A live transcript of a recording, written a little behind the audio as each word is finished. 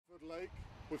Lake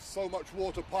with so much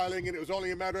water piling in, it was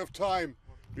only a matter of time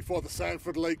before the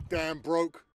Sanford Dam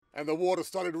broke and the water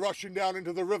started rushing down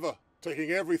into the river,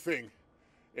 taking everything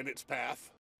in its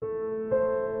path.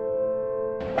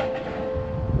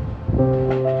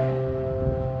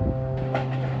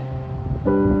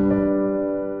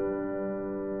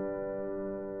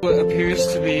 What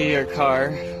appears to be a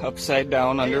car upside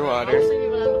down underwater.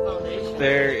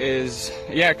 There is,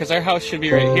 yeah, because our house should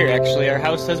be right here. Actually, our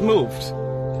house has moved.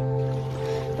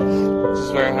 This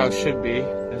is where our house should be.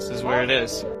 This is where it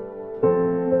is.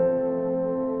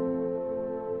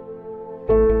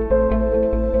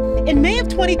 In May of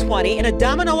 2020, in a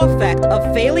domino effect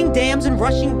of failing dams and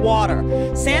rushing water,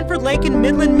 Sanford Lake in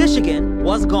Midland, Michigan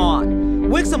was gone.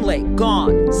 Wixom Lake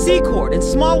gone. Secord and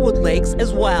Smallwood Lakes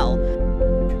as well.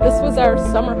 This was our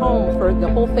summer home for the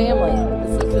whole family.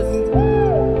 This is just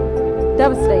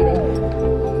devastating.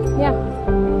 Yeah.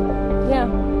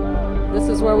 This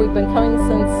is where we've been coming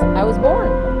since I was born.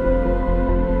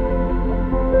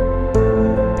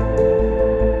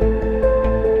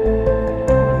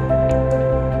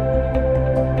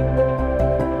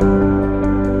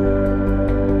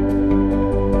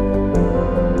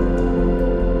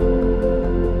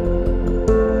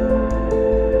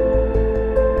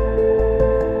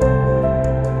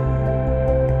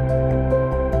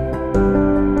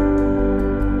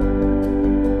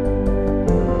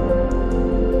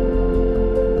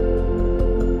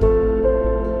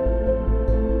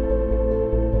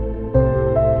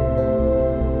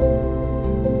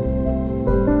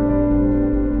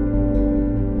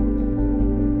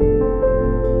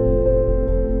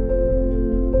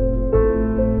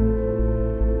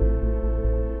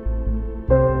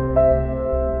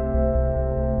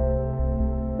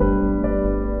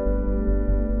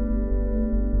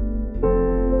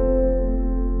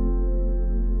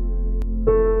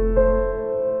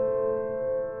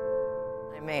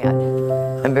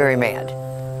 I'm very mad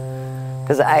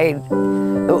because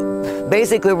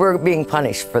basically we're being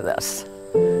punished for this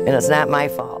and it's not my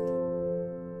fault.